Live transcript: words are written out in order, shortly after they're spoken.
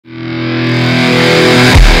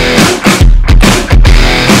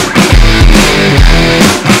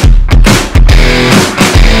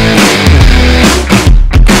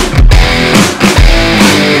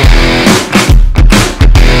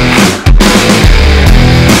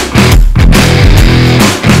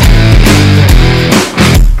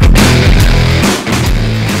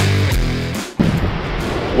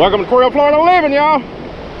Welcome to Jacksonville Florida living, y'all.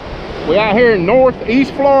 We out here in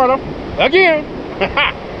northeast Florida again.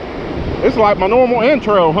 This is like my normal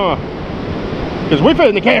intro, huh? Because we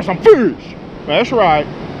finna catch some fish. That's right.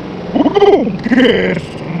 We're gonna catch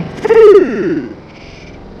some fish.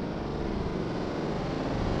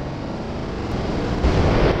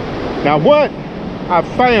 Now what I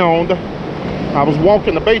found, I was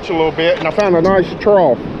walking the beach a little bit and I found a nice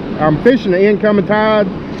trough. I'm fishing the incoming tide.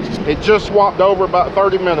 It just swapped over about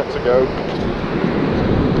 30 minutes ago.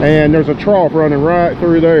 And there's a trough running right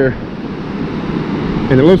through there.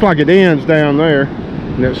 And it looks like it ends down there.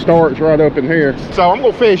 And it starts right up in here. So I'm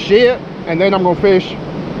gonna fish it, and then I'm gonna fish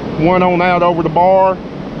one on out over the bar.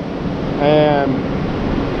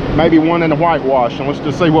 And maybe one in the whitewash. And let's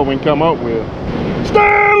just see what we can come up with.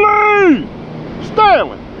 Stanley!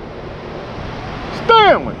 Stanley!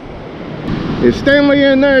 Stanley! Is Stanley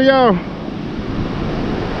in there, y'all?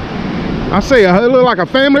 I see it look like a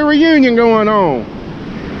family reunion going on.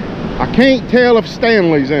 I can't tell if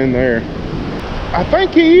Stanley's in there. I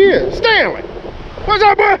think he is. Stanley! What's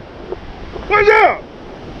up, boy? What's up?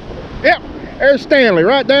 Yep, there's Stanley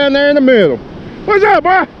right down there in the middle. What's up,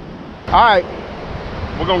 boy? All right,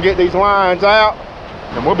 we're gonna get these lines out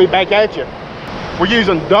and we'll be back at you. We're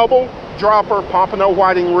using double dropper pompano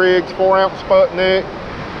whiting rigs, 4-ounce Sputnik.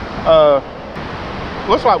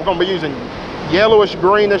 Looks like we're gonna be using yellowish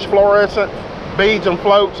greenish fluorescent beads and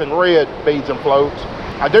floats and red beads and floats.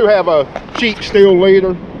 I do have a cheap steel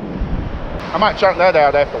leader. I might chunk that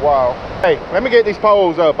out after a while. Hey, let me get these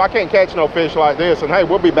poles up. I can't catch no fish like this, and hey,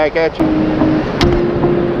 we'll be back at you.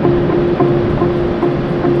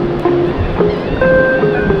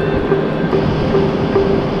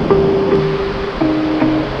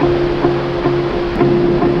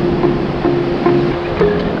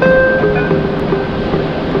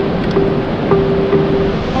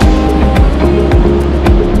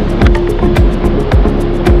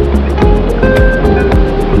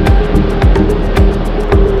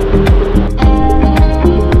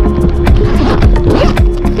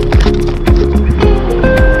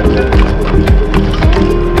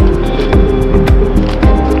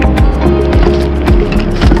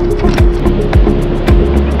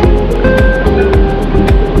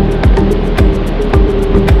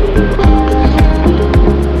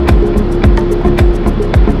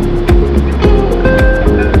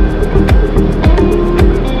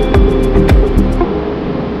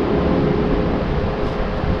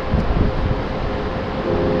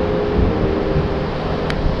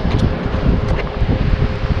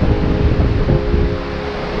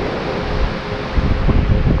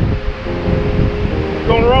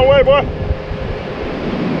 Going the wrong way, boy.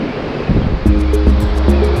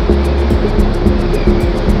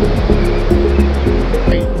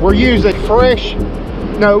 We're using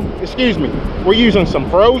we're using some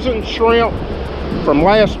frozen shrimp from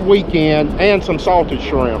last weekend and some salted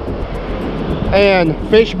shrimp and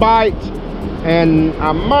fish bites, and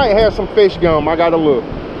I might have some fish gum. I gotta look.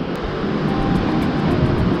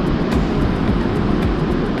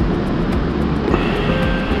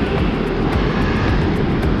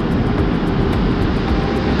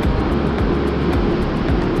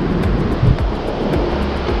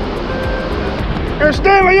 There's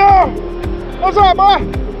Stanley, y'all. What's up, boy?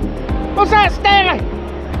 What's up, Stanley?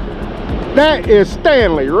 That is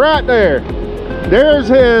Stanley right there. There's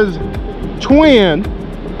his twin.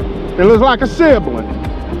 It looks like a sibling.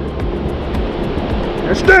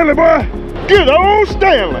 There's Stanley, boy. Good old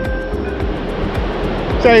Stanley.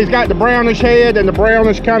 So he's got the brownish head and the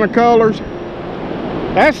brownish kind of colors.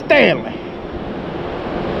 That's Stanley.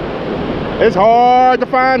 It's hard to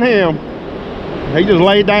find him. He just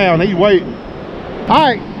laid down. He's waiting. All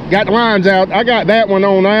right, got the lines out. I got that one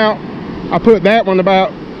on out. I put that one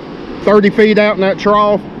about 30 feet out in that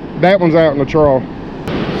trough. That one's out in the trough.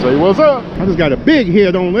 See what's up. I just got a big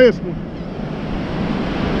hit on this one.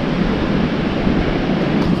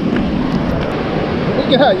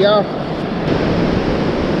 What you got, y'all?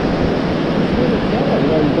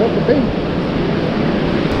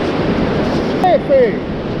 Catfish.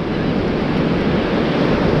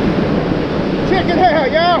 Check it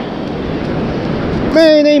out, y'all.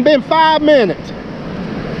 Man, it ain't been 5 minutes.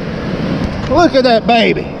 Look at that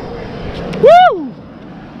baby. Woo!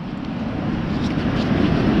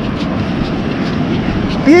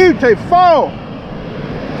 Beautiful.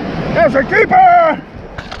 That's a keeper.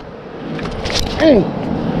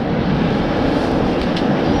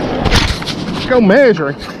 Let's go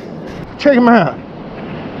measuring. Check him out.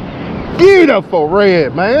 Beautiful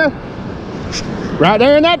red, man. Right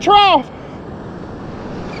there in that trough.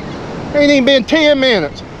 Ain't even been 10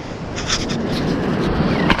 minutes.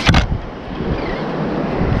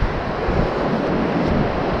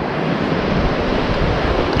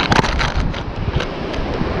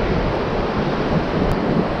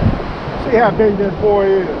 See how big this boy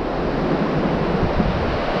is.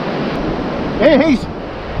 And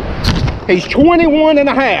he's 21 and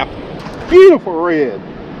a half. Beautiful red.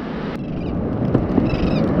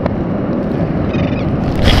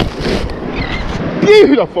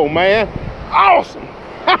 Beautiful, man. Awesome.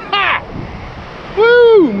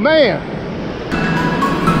 Woo, man.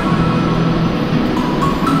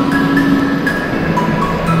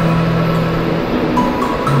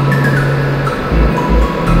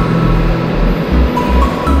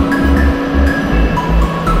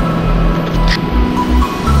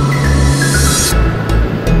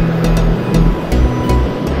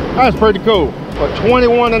 That's pretty cool. But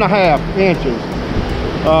 21 and a half inches.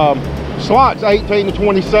 Slots 18 to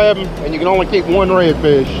 27, and you can only keep one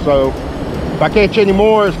redfish. So if I catch any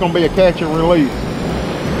more, it's gonna be a catch and release.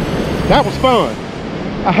 That was fun.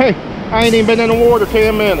 Hey, I ain't even been in the water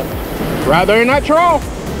 10 minutes. Right there in that trough.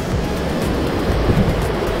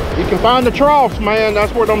 You can find the troughs, man.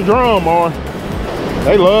 That's where them drum are.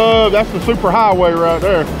 They love, that's the super highway right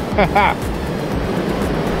there.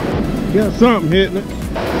 Got something hitting it.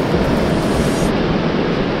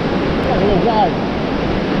 Got a little white.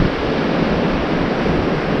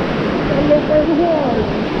 Look where the water.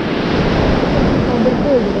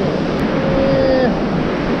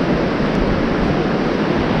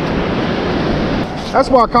 That's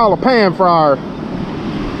what I call a pan fryer.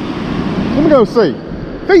 Let me go see.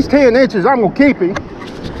 If he's 10 inches, I'm gonna keep him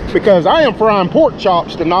because I am frying pork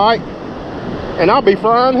chops tonight, and I'll be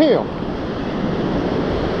frying him.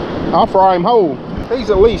 I'll fry him whole. He's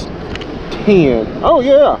at least 10. Oh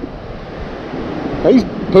yeah, he's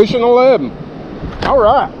pushing 11. All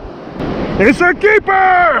right. It's a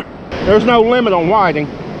keeper! There's no limit on whiting.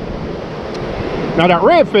 Now that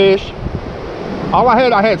redfish, all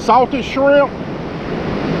I had salted shrimp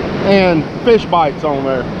and fish bites on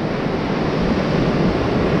there.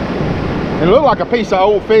 It looked like a piece of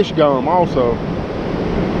old fish gum also.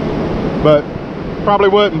 But probably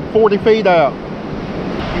wasn't 40 feet out.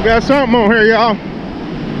 We got something on here, y'all.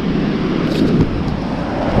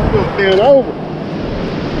 I'm gonna bend over.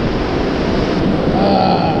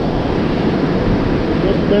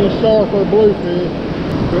 Been a shark or a bluefish.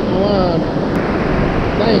 Put my line.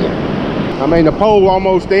 Dang it. I mean, the pole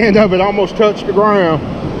almost, the end of it almost touched the ground.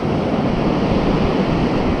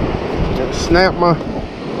 It snapped my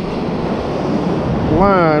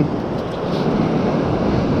line.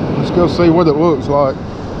 Let's go see what it looks like.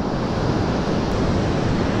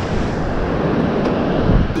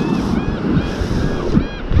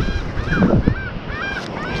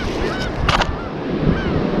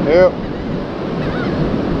 Yep.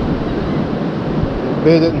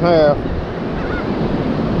 Bit it in half.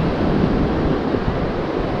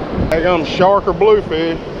 There comes shark or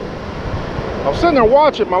bluefish. I was sitting there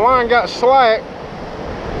watching, my line got slack.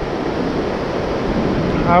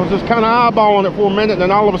 I was just kind of eyeballing it for a minute, and then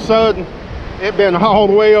all of a sudden, it bent all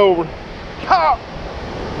the way over.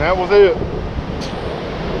 That was it.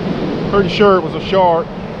 Pretty sure it was a shark.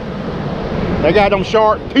 They got them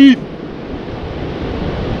shark teeth.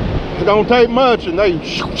 It don't take much, and they,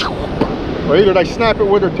 or either they snap it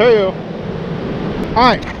with their tail. All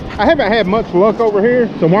right, I haven't had much luck over here,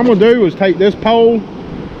 so what I'm gonna do is take this pole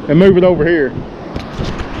and move it over here.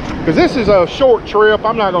 Because this is a short trip.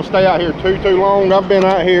 I'm not gonna stay out here too long. I've been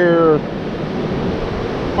out here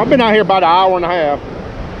about an hour and a half.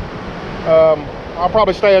 I'll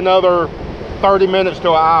probably stay another 30 minutes to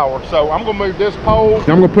an hour. So I'm gonna move this pole.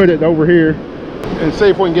 I'm gonna put it over here and see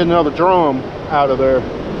if we can get another drum out of there.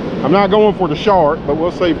 I'm not going for the shark, but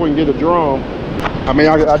we'll see if we can get a drum. I mean,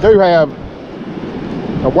 I do have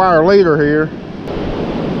a wire leader here.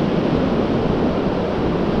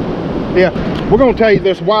 Yeah, we're gonna take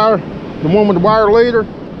this wire, the one with the wire leader,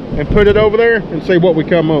 and put it over there and see what we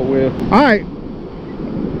come up with. All right,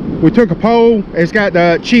 we took a pole. It's got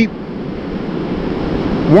the cheap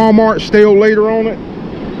Walmart steel leader on it.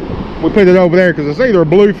 We put it over there because it's either a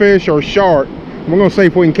bluefish or a shark. We're gonna see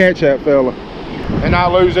if we can catch that fella and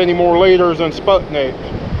not lose any more leaders than Sputnik.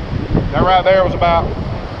 That right there was about,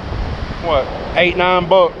 what, $8-9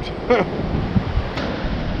 bucks.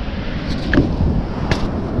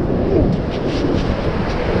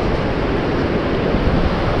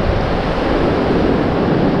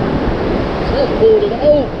 That pulled it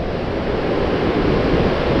over.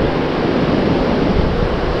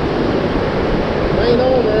 Ain't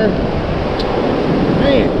on there.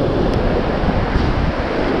 Man.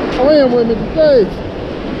 Playing with me today.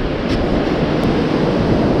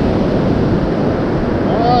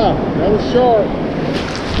 Ah, that was shark.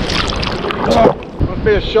 Must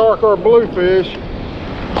be a shark or a bluefish. You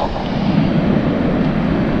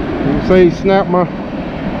can see he snapped my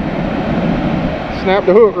snapped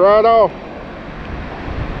the hook right off.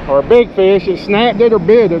 Or a big fish, it snapped it or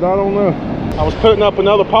bit it, I don't know. I was putting up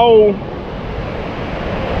another pole.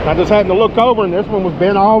 I just happened to look over and this one was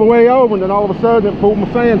bent all the way over, and then all of a sudden it pulled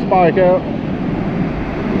my sand spike out.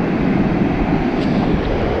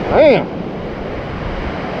 Damn.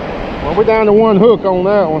 Well, we're down to one hook on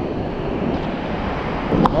that one.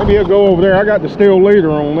 Maybe he'll go over there. I got the steel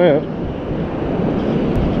leader on that.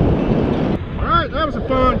 Alright, that was a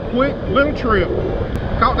fun, quick little trip.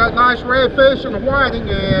 Caught that nice redfish in the whiting,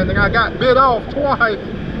 and I got bit off twice.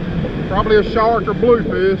 Probably a shark or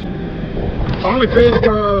bluefish. Only fished,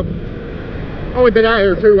 only been out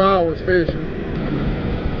here 2 hours fishing.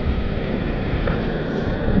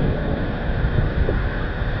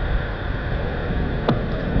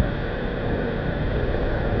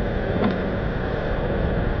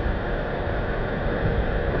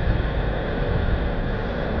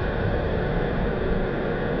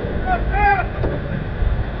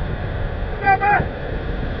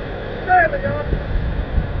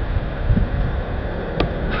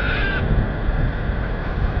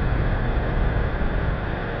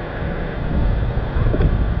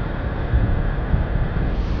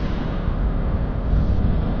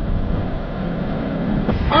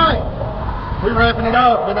 We're wrapping it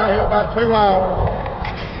up. Been out here about 2 hours.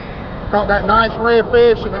 Caught that nice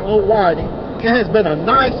redfish and that little whiting. It has been a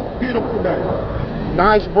nice, beautiful day.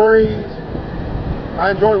 Nice breeze.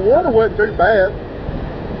 I enjoyed the water. Wasn't too bad.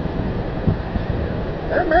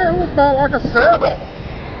 And man, it was about like a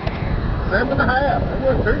 7.5. It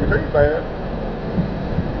wasn't too bad.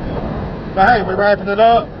 But hey, we're wrapping it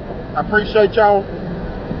up. I appreciate y'all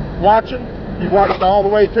watching. You watched all the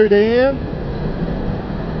way to the end.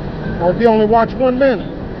 Or if you only watch 1 minute,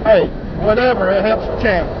 hey, whatever, it helps the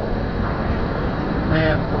channel.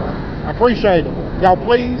 And I appreciate it. Y'all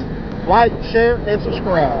please like, share, and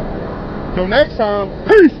subscribe. Till next time,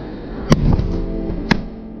 peace!